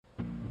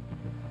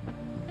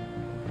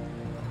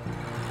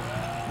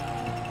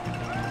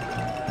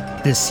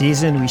This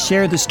season, we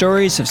share the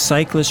stories of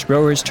cyclists,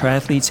 rowers,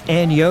 triathletes,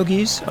 and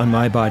yogis on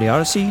My Body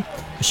Odyssey,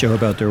 a show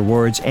about the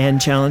rewards and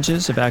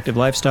challenges of active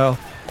lifestyle.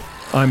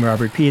 I'm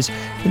Robert Pease,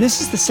 and this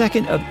is the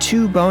second of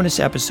 2 bonus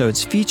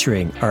episodes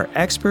featuring our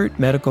expert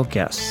medical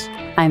guests.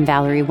 I'm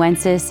Valerie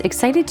Wences,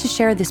 excited to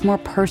share this more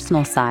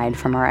personal side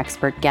from our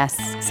expert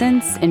guests,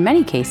 since, in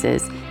many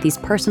cases, these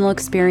personal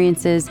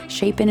experiences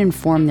shape and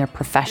inform their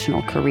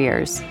professional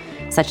careers,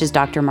 such as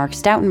Dr. Mark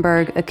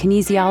Stoutenberg, a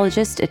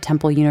kinesiologist at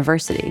Temple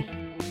University.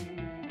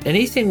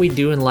 Anything we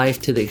do in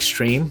life to the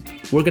extreme,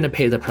 we're going to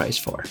pay the price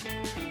for.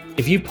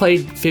 If you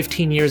played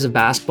 15 years of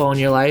basketball in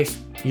your life,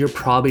 you're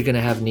probably going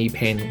to have knee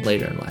pain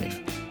later in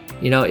life.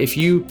 If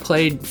you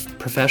played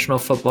professional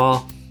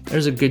football,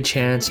 there's a good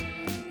chance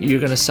you're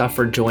going to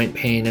suffer joint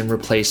pain and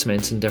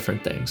replacements and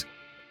different things.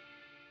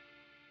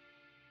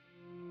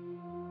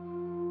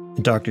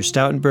 Dr.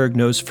 Stoutenberg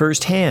knows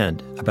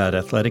firsthand about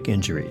athletic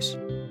injuries.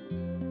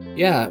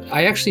 Yeah,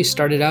 I actually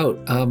started out,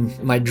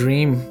 my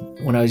dream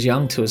when I was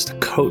young was to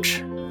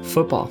coach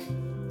football.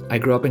 I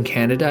grew up in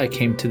Canada. I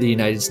came to the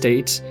United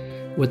States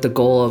with the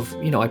goal of,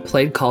 I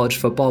played college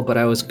football, but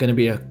I was going to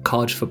be a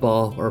college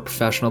football or a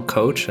professional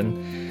coach.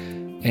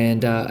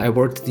 And I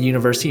worked at the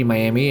University of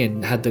Miami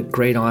and had the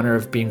great honor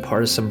of being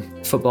part of some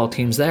football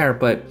teams there.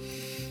 But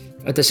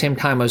at the same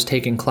time, I was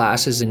taking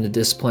classes in the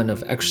discipline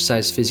of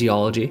exercise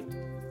physiology.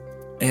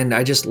 And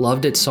I just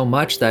loved it so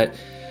much that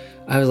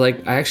I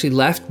actually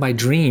left my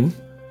dream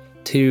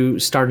to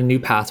start a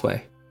new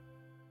pathway.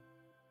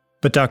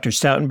 But Dr.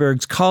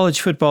 Stoutenberg's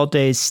college football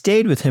days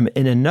stayed with him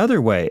in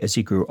another way as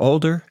he grew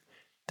older.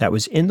 That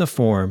was in the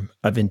form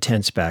of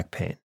intense back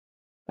pain.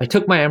 I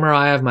took my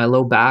MRI of my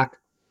low back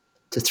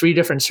to 3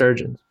 different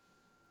surgeons.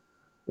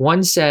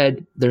 One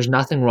said, there's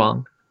nothing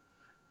wrong.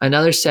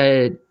 Another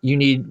said, you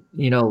need,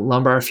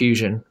 lumbar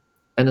fusion.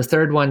 And the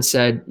third one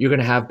said, you're going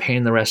to have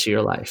pain the rest of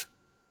your life.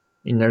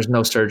 And there's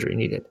no surgery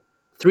needed.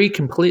 3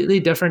 completely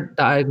different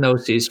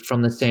diagnoses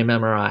from the same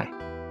MRI.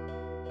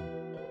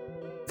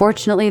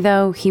 Fortunately,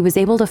 though, he was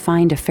able to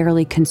find a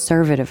fairly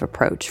conservative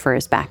approach for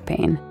his back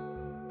pain.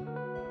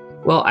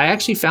 Well, I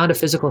actually found a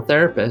physical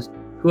therapist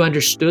who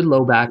understood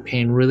low back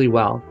pain really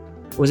well,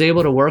 was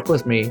able to work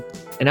with me,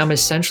 and I'm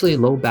essentially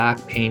low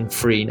back pain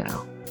free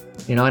now.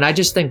 And I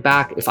just think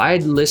back, if I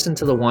had listened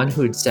to the one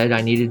who had said I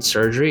needed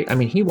surgery,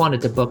 he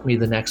wanted to book me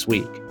the next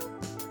week.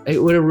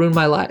 It would have ruined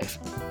my life.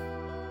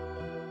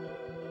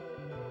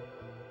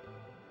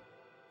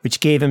 Which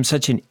gave him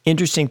such an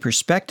interesting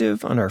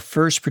perspective on our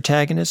first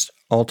protagonist,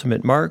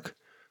 Ultimate Mark,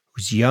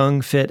 who's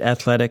young, fit,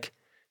 athletic,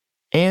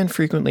 and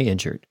frequently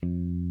injured.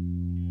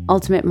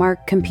 Ultimate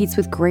Mark competes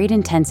with great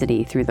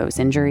intensity through those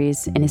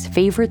injuries in his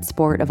favorite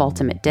sport of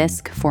ultimate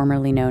disc,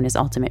 formerly known as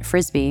ultimate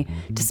frisbee,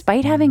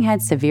 despite having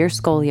had severe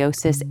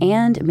scoliosis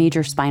and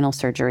major spinal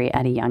surgery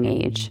at a young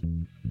age.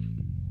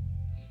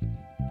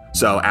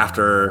 So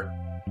after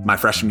my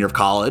freshman year of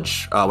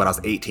college, when I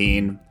was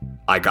 18,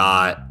 I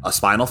got a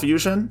spinal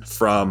fusion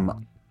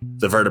from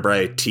the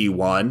vertebrae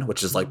T1,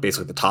 which is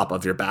basically the top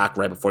of your back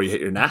right before you hit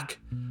your neck,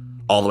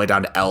 all the way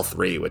down to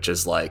L3, which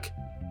is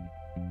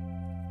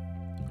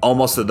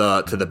almost to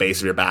the base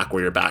of your back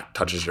where your back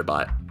touches your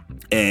butt.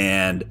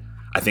 And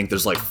I think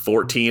there's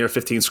 14 or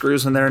 15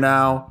 screws in there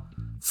now,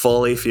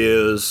 fully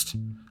fused.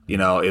 It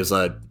was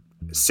a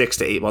 6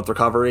 to 8 month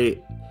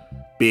recovery.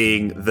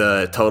 Being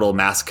the total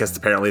masochist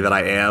apparently that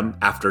I am,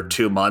 after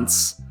 2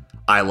 months,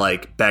 I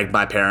begged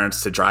my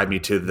parents to drive me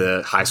to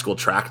the high school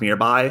track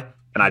nearby,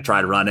 and I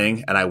tried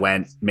running, and I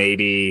went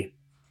maybe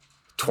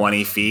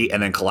 20 feet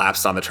and then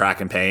collapsed on the track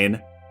in pain.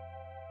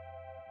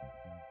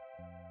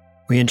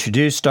 We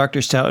introduced Dr.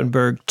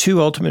 Stoutenberg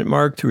to Ultimate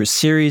Mark through a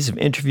series of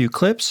interview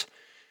clips,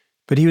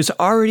 but he was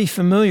already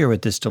familiar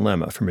with this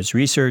dilemma from his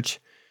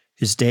research,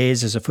 his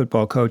days as a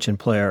football coach and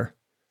player,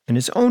 and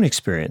his own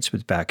experience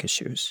with back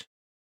issues.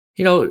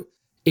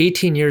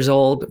 18 years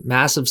old,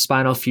 massive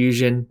spinal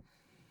fusion.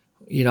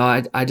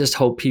 I just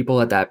hope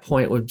people at that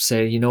point would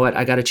say, you know what,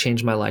 I got to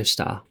change my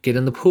lifestyle. Get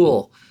in the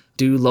pool,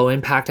 do low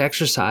impact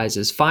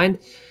exercises, find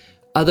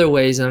other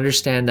ways and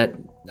understand that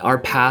our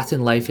path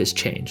in life has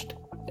changed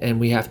and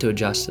we have to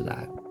adjust to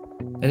that.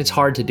 And it's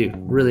hard to do,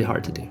 really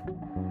hard to do.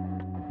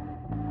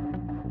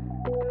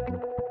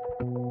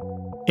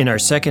 In our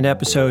second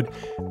episode,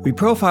 we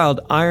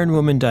profiled Iron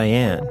Woman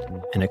Diane,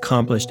 an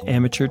accomplished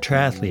amateur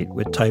triathlete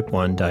with type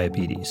 1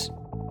 diabetes.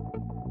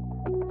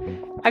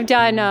 I've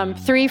done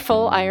 3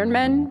 full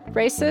Ironman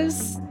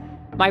races.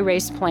 My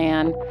race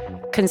plan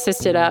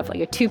consisted of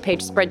a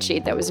 2-page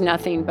spreadsheet that was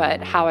nothing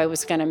but how I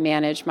was going to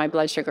manage my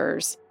blood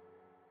sugars.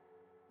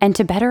 And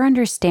to better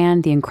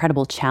understand the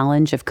incredible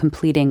challenge of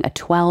completing a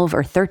 12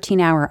 or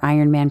 13-hour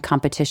Ironman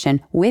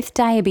competition with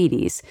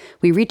diabetes,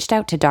 we reached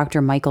out to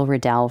Dr. Michael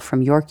Riddell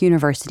from York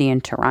University in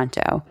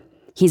Toronto.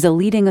 He's a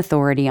leading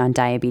authority on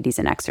diabetes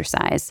and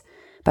exercise.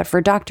 But for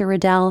Dr.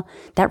 Riddell,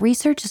 that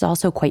research is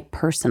also quite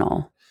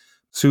personal.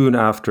 Soon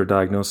after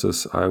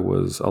diagnosis, I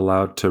was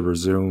allowed to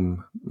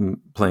resume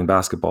playing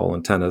basketball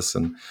and tennis,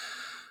 and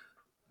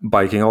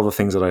biking, all the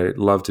things that I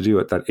love to do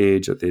at that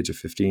age, at the age of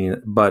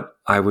 15. But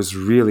I was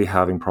really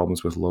having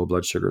problems with low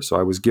blood sugar. So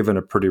I was given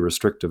a pretty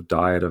restrictive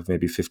diet of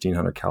maybe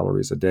 1,500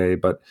 calories a day.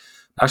 But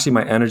actually,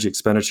 my energy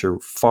expenditure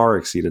far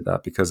exceeded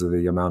that because of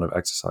the amount of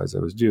exercise I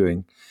was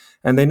doing.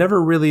 And they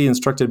never really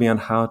instructed me on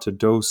how to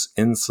dose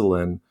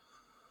insulin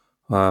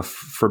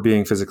for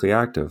being physically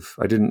active.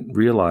 I didn't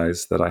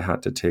realize that I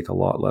had to take a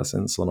lot less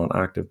insulin on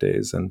active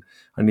days, and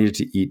I needed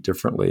to eat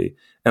differently.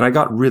 And I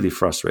got really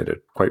frustrated,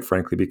 quite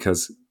frankly,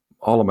 because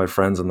all of my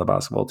friends on the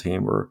basketball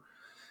team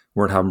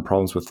weren't having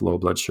problems with low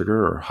blood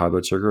sugar or high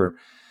blood sugar.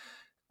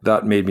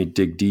 That made me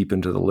dig deep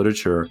into the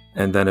literature,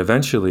 and then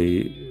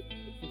eventually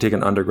take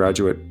an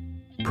undergraduate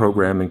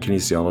program in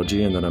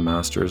kinesiology, and then a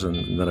master's,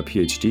 and then a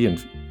PhD in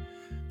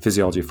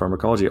physiology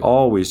pharmacology,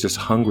 always just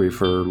hungry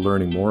for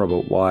learning more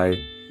about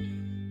why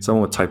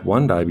someone with type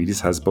 1 diabetes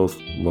has both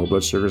low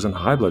blood sugars and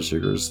high blood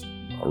sugars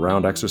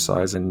around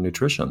exercise and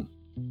nutrition.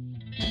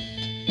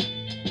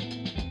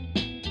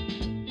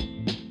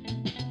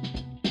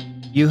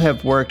 You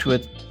have worked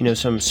with,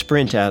 some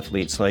sprint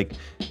athletes like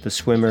the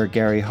swimmer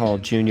Gary Hall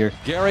Jr.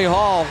 Gary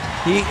Hall,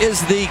 he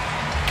is the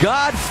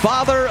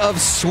godfather of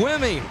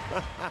swimming.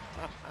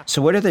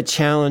 So what are the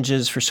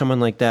challenges for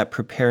someone like that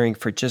preparing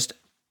for just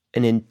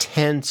an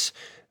intense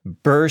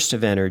burst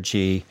of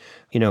energy,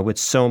 with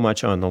so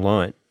much on the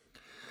line?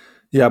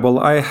 Yeah, well,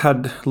 I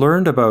had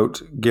learned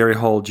about Gary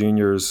Hall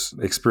Jr.'s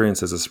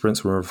experience as a sprint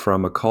swimmer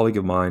from a colleague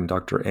of mine,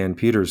 Dr. Ann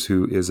Peters,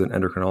 who is an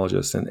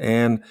endocrinologist. And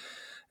Ann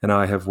and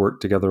I have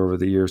worked together over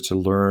the years to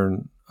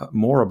learn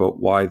more about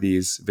why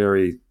these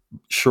very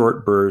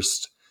short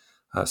burst,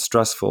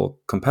 stressful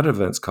competitive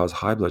events cause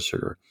high blood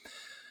sugar.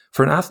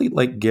 For an athlete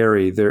like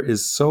Gary, there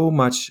is so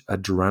much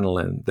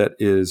adrenaline that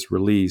is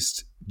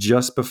released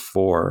just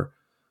before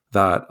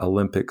that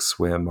Olympic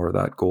swim or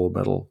that gold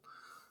medal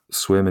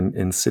swim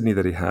in Sydney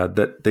that he had,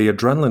 that the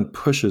adrenaline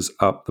pushes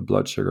up the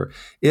blood sugar.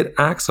 It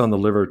acts on the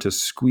liver to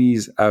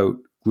squeeze out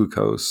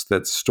glucose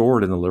that's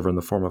stored in the liver in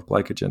the form of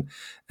glycogen.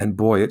 And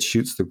boy, it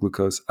shoots the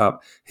glucose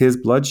up. His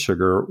blood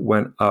sugar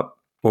went up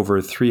over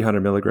 300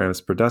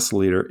 milligrams per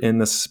deciliter in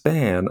the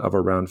span of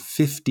around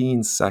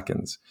 15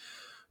 seconds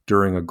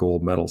during a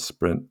gold medal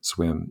sprint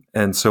swim.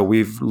 And so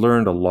we've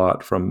learned a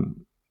lot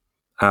from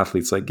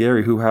athletes like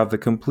Gary who have the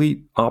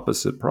complete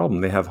opposite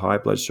problem. They have high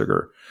blood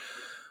sugar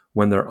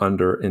when they're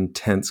under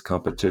intense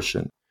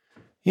competition.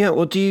 Yeah,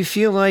 well, do you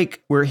feel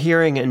like we're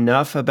hearing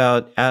enough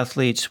about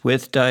athletes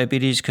with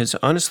diabetes? Because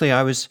honestly,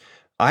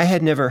 I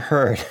had never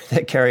heard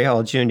that Gary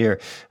Hall Jr.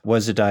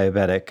 was a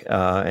diabetic,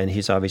 and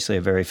he's obviously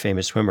a very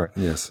famous swimmer.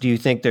 Yes. Do you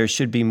think there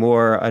should be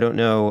more,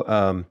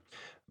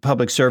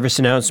 public service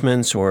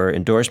announcements or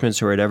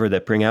endorsements or whatever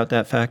that bring out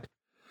that fact?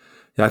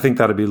 Yeah, I think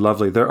that'd be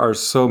lovely. There are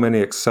so many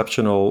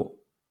exceptional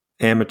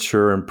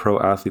amateur and pro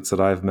athletes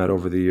that I've met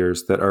over the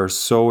years that are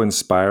so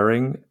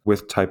inspiring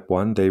with type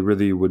 1. They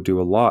really would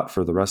do a lot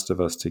for the rest of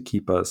us to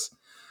keep us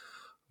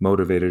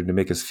motivated and to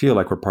make us feel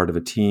like we're part of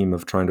a team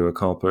of trying to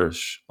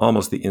accomplish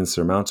almost the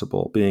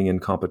insurmountable, being in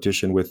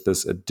competition with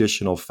this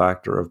additional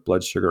factor of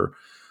blood sugar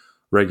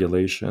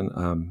regulation.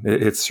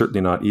 It's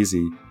certainly not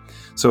easy.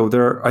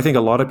 So I think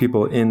a lot of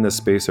people in this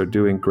space are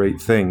doing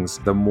great things.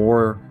 The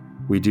more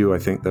we do, I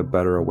think the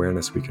better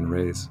awareness we can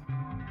raise.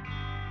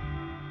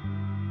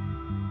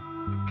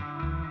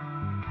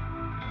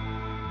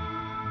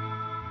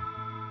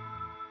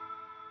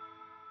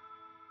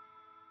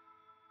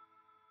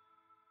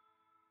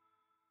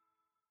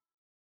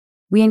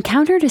 We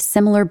encountered a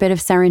similar bit of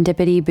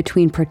serendipity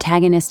between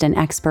protagonist and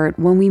expert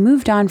when we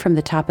moved on from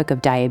the topic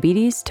of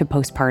diabetes to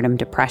postpartum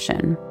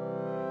depression.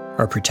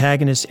 Our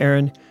protagonist,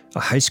 Erin,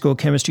 a high school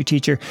chemistry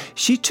teacher,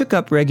 she took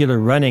up regular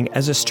running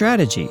as a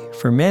strategy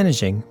for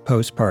managing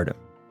postpartum.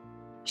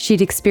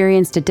 She'd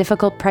experienced a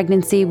difficult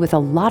pregnancy with a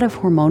lot of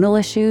hormonal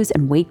issues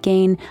and weight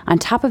gain, on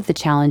top of the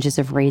challenges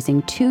of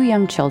raising 2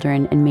 young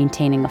children and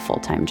maintaining a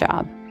full-time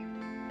job.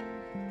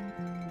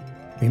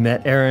 We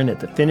met Erin at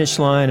the finish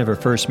line of her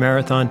first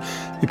marathon,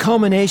 the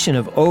culmination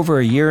of over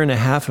a year and a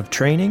half of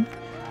training,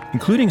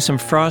 including some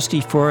frosty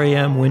 4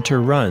 a.m.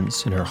 winter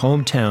runs in her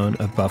hometown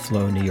of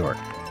Buffalo, New York.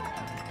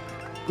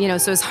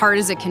 So as hard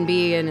as it can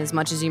be and as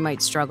much as you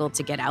might struggle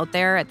to get out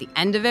there, at the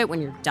end of it,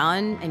 when you're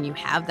done and you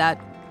have that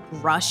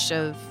rush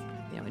of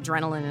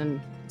adrenaline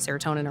and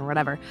serotonin or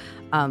whatever,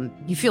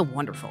 you feel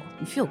wonderful.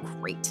 You feel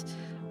great.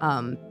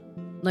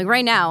 Like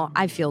right now,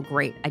 I feel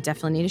great. I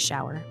definitely need a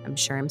shower. I'm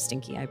sure I'm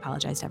stinky. I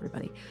apologize to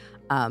everybody.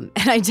 And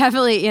I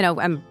definitely,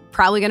 I'm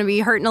probably going to be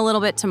hurting a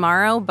little bit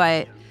tomorrow,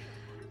 but,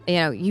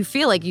 you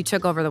feel like you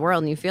took over the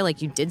world and you feel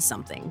like you did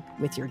something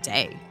with your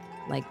day.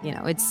 Like,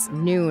 it's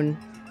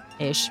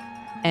noon-ish,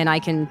 and I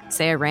can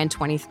say I ran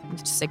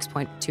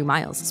 26.2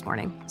 miles this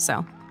morning,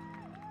 so.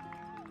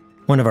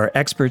 One of our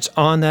experts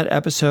on that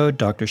episode,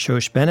 Dr.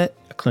 Shosh Bennett,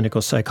 a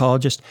clinical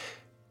psychologist,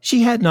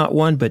 she had not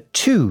one but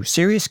 2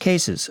 serious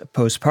cases of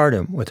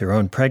postpartum with her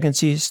own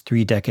pregnancies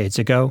 3 decades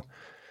ago.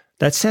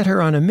 That set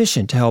her on a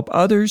mission to help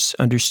others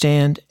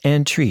understand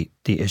and treat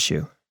the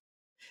issue.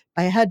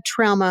 I had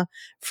trauma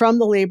from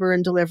the labor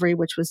and delivery,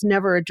 which was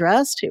never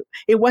addressed.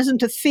 It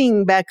wasn't a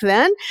thing back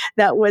then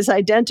that was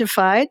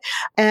identified.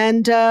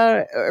 And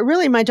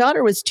really, my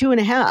daughter was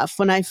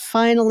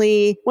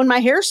 2.5 when my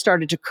hair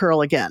started to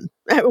curl again.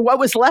 What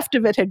was left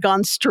of it had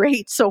gone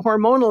straight. So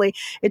hormonally,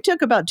 it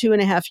took about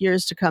 2.5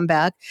 years to come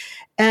back.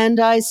 And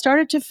I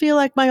started to feel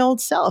like my old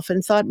self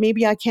and thought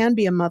maybe I can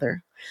be a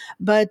mother.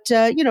 But,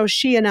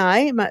 she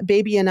and my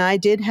baby and I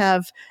did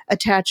have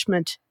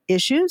attachment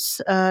issues.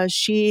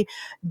 She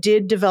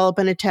did develop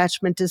an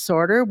attachment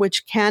disorder,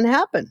 which can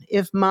happen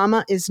if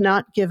mama is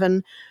not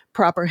given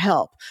proper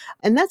help.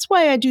 And that's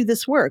why I do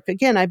this work.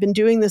 Again, I've been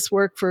doing this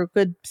work for a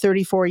good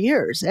 34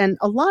 years. And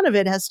a lot of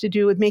it has to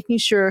do with making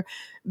sure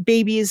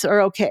babies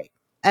are okay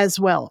as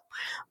well.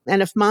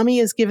 And if mommy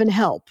is given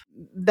help,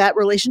 that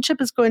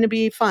relationship is going to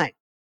be fine.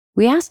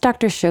 We asked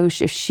Dr.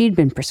 Schoch if she'd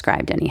been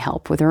prescribed any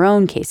help with her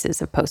own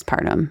cases of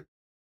postpartum.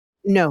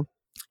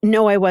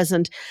 No, I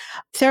wasn't.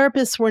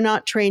 Therapists were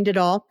not trained at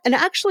all. And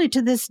actually,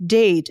 to this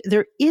date,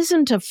 there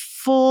isn't a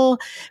full,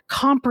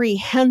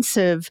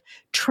 comprehensive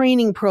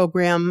training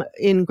program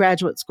in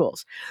graduate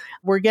schools.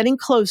 We're getting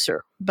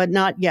closer, but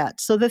not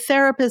yet. So the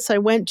therapists I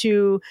went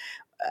to,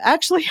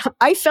 actually,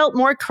 I felt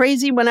more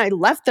crazy when I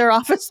left their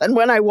office than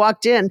when I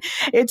walked in.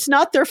 It's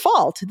not their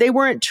fault. They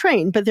weren't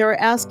trained, but they were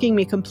asking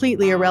me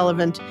completely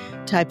irrelevant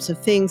types of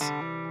things.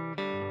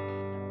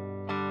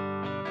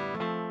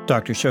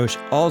 Dr. Schoch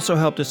also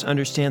helped us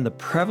understand the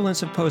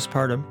prevalence of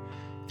postpartum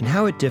and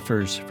how it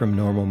differs from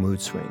normal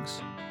mood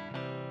swings.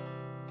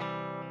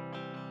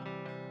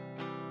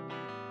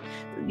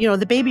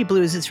 The baby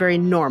blues is very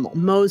normal.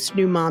 Most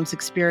new moms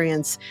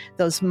experience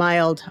those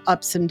mild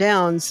ups and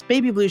downs.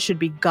 Baby blues should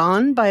be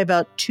gone by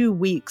about 2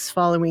 weeks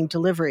following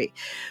delivery.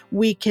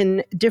 We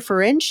can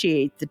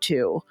differentiate the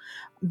two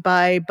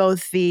by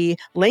both the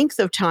length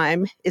of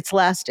time it's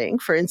lasting.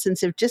 For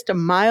instance, if just a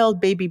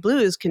mild baby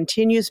blues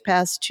continues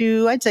past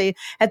 2, I'd say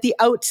at the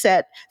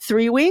outset,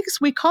 3 weeks,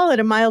 we call it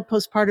a mild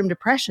postpartum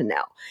depression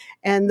now.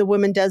 And the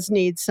woman does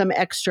need some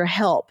extra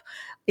help.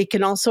 It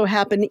can also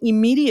happen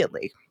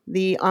immediately.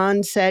 The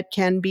onset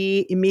can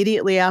be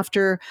immediately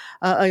after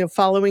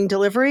following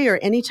delivery or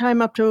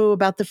anytime up to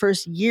about the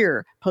first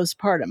year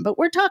postpartum. But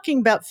we're talking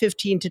about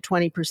 15 to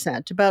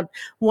 20%. About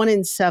 1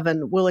 in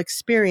 7 will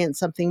experience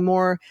something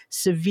more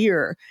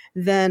severe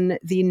than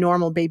the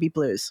normal baby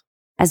blues.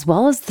 As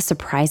well as the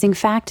surprising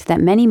fact that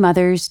many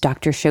mothers,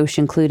 Dr. Schoch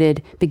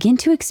included, begin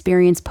to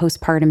experience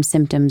postpartum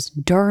symptoms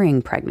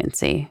during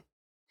pregnancy.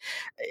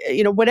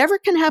 Whatever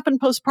can happen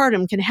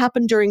postpartum can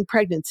happen during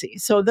pregnancy.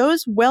 So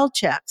those well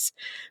checks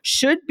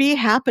should be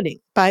happening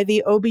by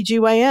the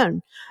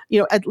OBGYN,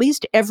 at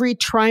least every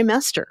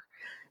trimester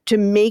to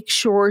make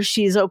sure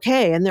she's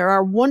okay. And there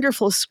are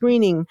wonderful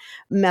screening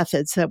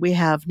methods that we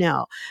have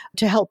now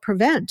to help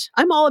prevent.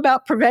 I'm all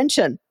about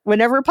prevention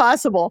whenever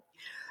possible.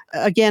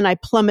 Again, I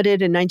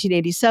plummeted in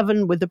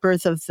 1987 with the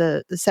birth of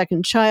the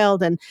second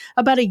child. And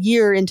about a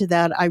year into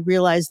that, I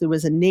realized there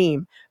was a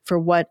name for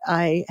what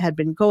I had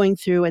been going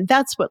through. And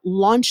that's what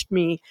launched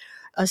me,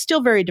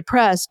 still very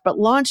depressed, but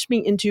launched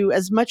me into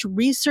as much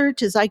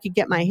research as I could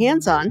get my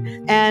hands on.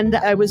 And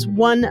I was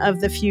one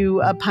of the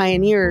few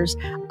pioneers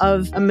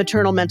of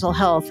maternal mental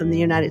health in the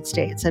United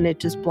States. And it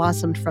just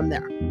blossomed from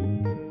there.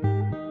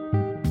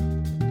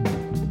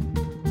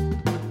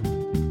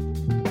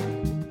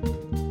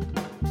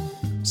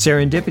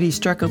 Serendipity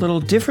struck a little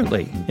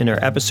differently in our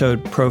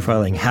episode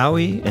profiling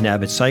Howie, an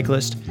avid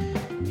cyclist.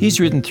 He's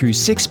ridden through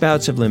 6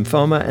 bouts of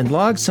lymphoma and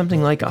logged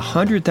something like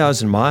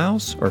 100,000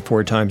 miles, or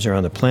 4 times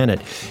around the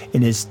planet,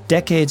 in his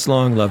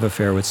decades-long love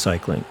affair with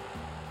cycling.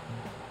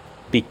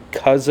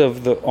 Because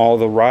of all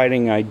the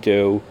riding I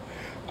do,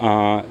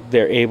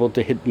 they're able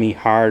to hit me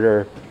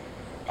harder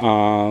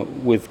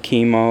with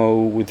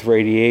chemo, with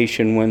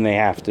radiation when they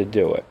have to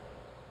do it.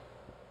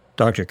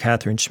 Dr.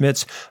 Catherine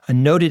Schmitz, a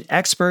noted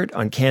expert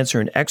on cancer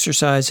and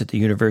exercise at the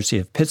University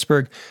of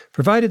Pittsburgh,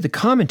 provided the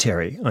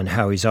commentary on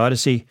Howie's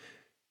Odyssey.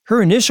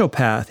 Her initial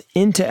path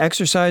into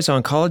exercise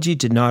oncology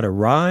did not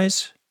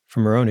arise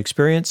from her own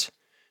experience,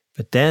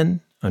 but then,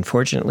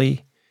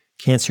 unfortunately,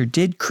 cancer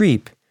did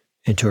creep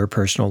into her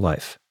personal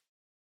life.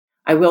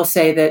 I will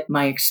say that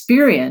my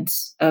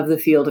experience of the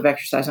field of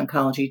exercise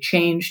oncology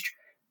changed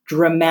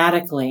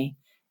dramatically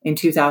in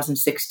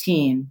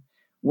 2016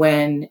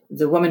 when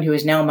the woman who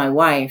is now my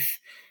wife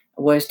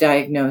was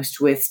diagnosed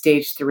with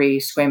stage 3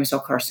 squamous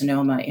cell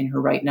carcinoma in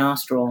her right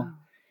nostril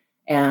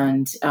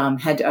and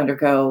had to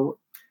undergo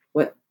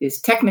what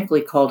is technically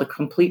called a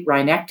complete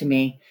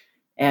rhinectomy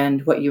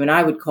and what you and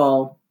I would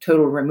call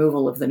total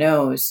removal of the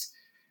nose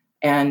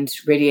and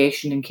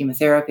radiation and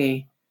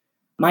chemotherapy.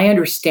 My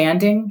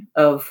understanding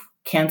of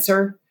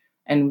cancer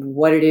and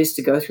what it is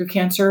to go through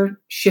cancer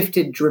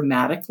shifted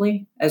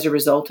dramatically as a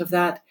result of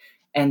that.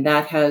 And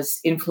that has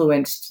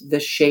influenced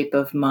the shape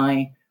of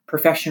my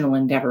professional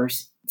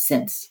endeavors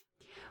since.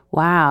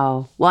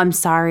 Wow. Well, I'm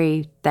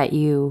sorry that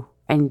you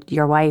and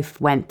your wife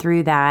went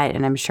through that,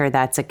 and I'm sure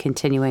that's a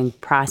continuing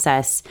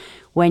process.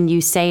 When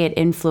you say it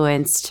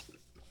influenced,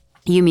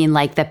 You mean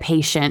like the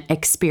patient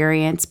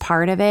experience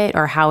part of it,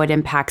 or how it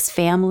impacts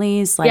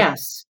families?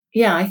 Yes.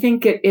 Yeah, I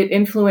think it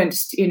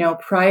influenced,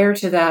 prior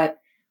to that,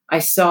 I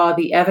saw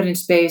the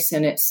evidence base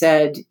and it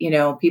said,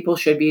 people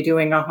should be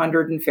doing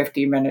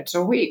 150 minutes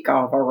a week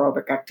of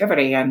aerobic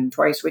activity and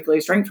twice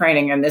weekly strength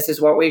training. And this is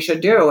what we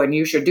should do. And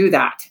you should do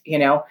that,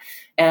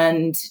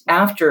 And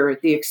after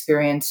the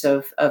experience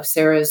of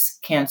Sarah's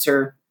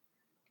cancer,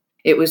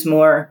 it was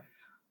more,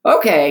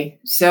 okay,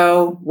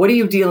 so what are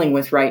you dealing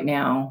with right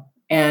now?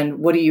 And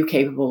what are you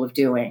capable of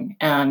doing?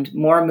 And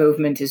more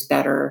movement is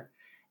better.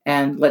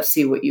 And let's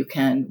see what you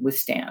can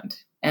withstand.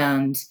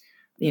 And,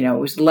 it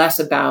was less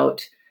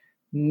about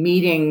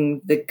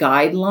meeting the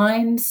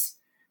guidelines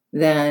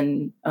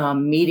than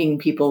meeting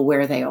people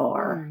where they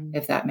are,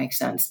 if that makes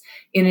sense.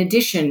 In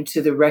addition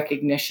to the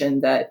recognition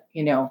that,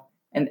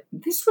 and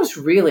this was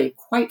really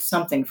quite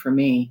something for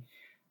me,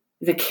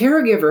 the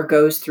caregiver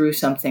goes through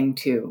something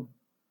too.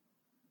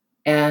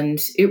 And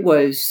it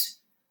was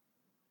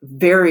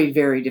very,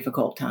 very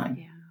difficult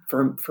time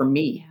for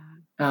me,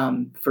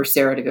 for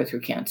Sarah to go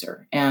through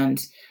cancer.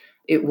 And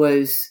it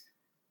was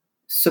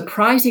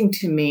surprising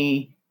to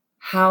me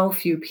how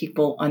few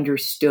people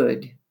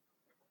understood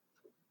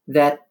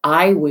that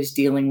I was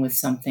dealing with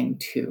something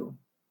too.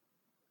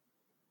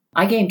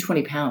 I gained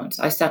 20 pounds.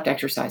 I stopped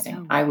exercising.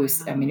 Oh, wow.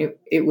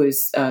 It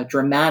was a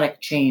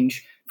dramatic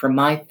change for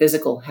my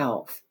physical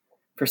health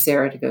for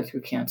Sarah to go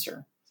through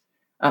cancer.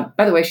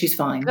 By the way, she's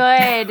fine.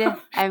 Good.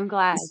 I'm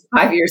glad.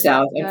 5 years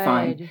out, I'm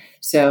fine.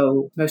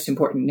 So most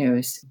important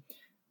news.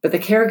 But the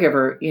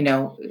caregiver,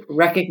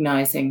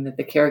 recognizing that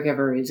the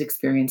caregiver is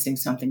experiencing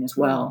something as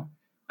well,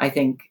 I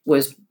think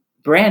was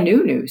brand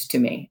new news to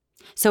me.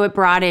 So it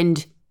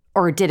broadened,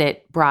 or did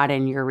it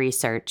broaden your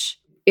research?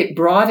 It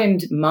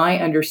broadened my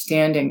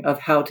understanding of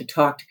how to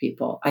talk to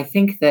people. I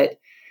think that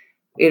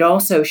it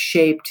also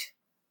shaped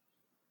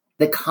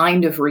the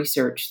kind of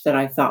research that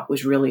I thought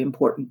was really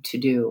important to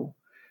do.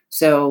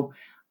 So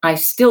I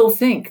still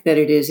think that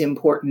it is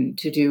important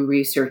to do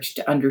research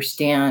to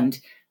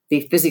understand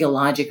the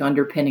physiologic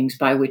underpinnings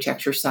by which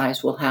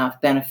exercise will have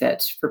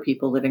benefits for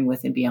people living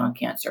with and beyond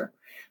cancer.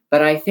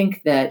 But I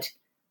think that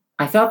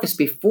I thought this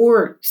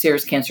before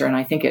Sarah's cancer, and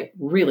I think it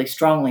really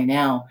strongly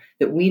now,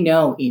 that we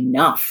know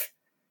enough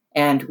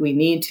and we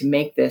need to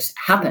make this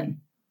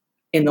happen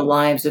in the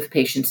lives of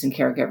patients and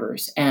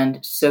caregivers.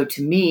 And so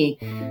to me,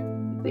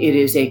 it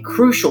is a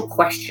crucial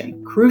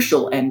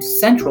and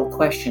central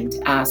question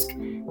to ask,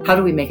 how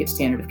do we make it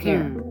standard of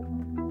care?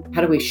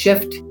 How do we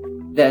shift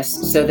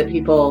this so that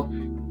people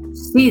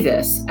see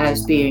this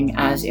as being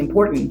as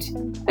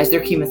important as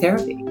their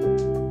chemotherapy?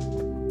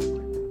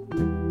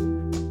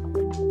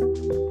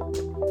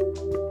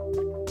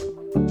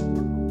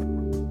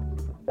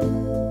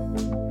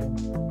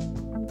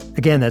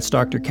 Again, that's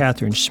Dr.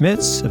 Catherine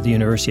Schmitz of the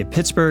University of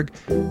Pittsburgh,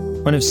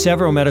 one of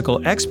several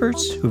medical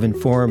experts who've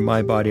informed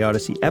My Body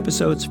Odyssey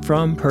episodes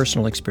from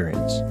personal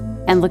experience.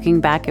 And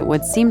looking back at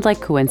what seemed like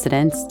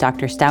coincidence,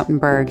 Dr.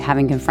 Stoutenberg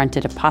having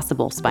confronted a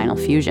possible spinal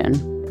fusion.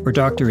 Or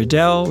Dr.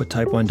 Riddell with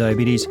type 1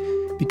 diabetes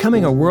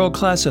becoming a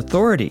world-class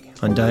authority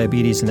on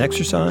diabetes and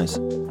exercise.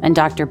 And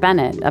Dr.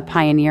 Bennett, a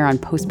pioneer on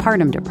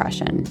postpartum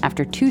depression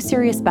after 2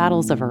 serious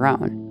battles of her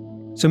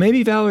own. So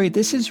maybe, Valerie,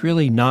 this is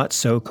really not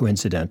so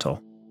coincidental.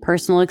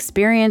 Personal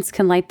experience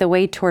can light the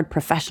way toward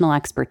professional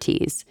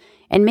expertise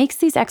and makes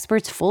these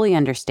experts fully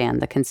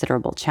understand the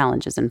considerable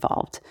challenges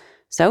involved.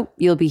 So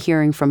you'll be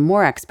hearing from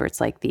more experts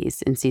like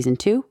these in Season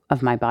 2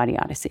 of My Body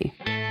Odyssey.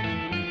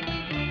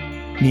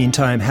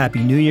 Meantime,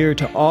 Happy New Year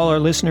to all our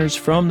listeners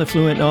from the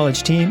Fluent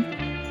Knowledge team.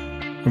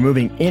 We're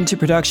moving into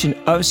production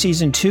of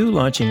Season 2,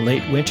 launching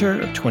late winter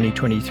of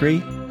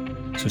 2023.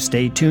 So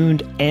stay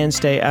tuned and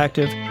stay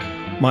active.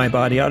 My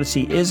Body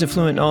Odyssey is a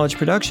Fluent Knowledge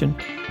production.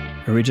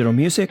 Original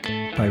music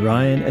by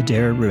Ryan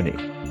Adair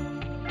Rooney.